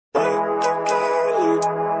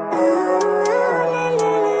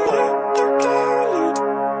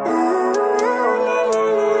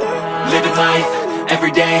life,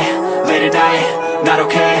 everyday, late at night, not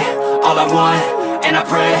okay. All I want, and I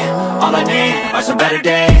pray, all I need are some better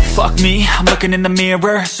days. Fuck me, I'm looking in the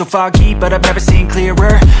mirror, so foggy, but I've never seen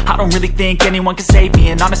clearer. I don't really think anyone can save me,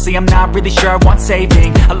 and honestly I'm not really sure I want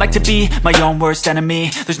saving. I like to be my own worst enemy.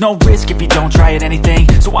 There's no risk if you don't try at anything,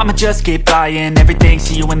 so I'ma just keep buying everything.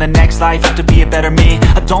 See you in the next life, have to be a better me.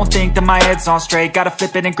 I don't think that my head's on straight, gotta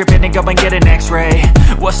flip it and grip it and go and get an x-ray.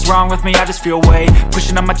 What's wrong with me? I just feel weight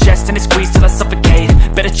pushing on my chest and it squeezes till I suffocate.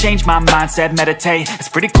 Better change my mindset, meditate. It's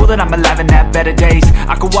pretty cool that I'm alive and have better days.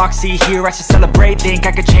 I could walk, see, hear, I should celebrate. Think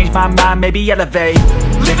I could change my mind, maybe elevate.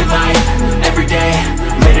 Living life, everyday,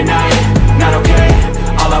 late at night, not okay.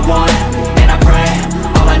 All I want, and I pray,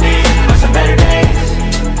 all I need are some better days.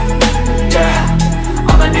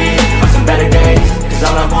 Yeah, all I need are some better days. Cause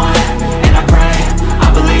all I want, and I pray, I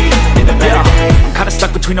believe in the better days. I'm kinda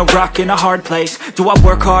stuck between a rock and a hard place. Do I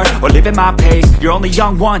work hard or live at my pace? You're only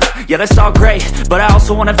young once, yeah that's all great, but I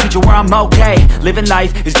also want a future where I'm okay. Living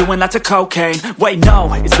life is doing lots of cocaine. Wait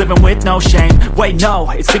no, it's living with no shame. Wait no,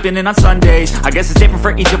 it's sleeping in on Sundays. I guess it's different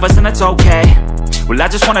for each of us and that's okay. Well I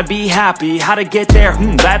just wanna be happy, how to get there?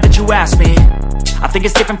 Glad that you asked me. I think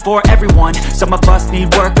it's different for everyone. Some of us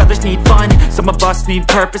need work, others need fun. Some of us need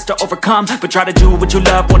purpose to overcome. But try to do what you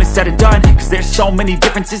love when it's said and done, cause there's so many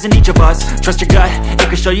differences in each of us. Trust your gut, it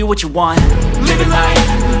can show you what you want. Living life,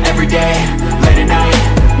 everyday, late at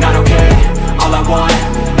night, not okay. All I want,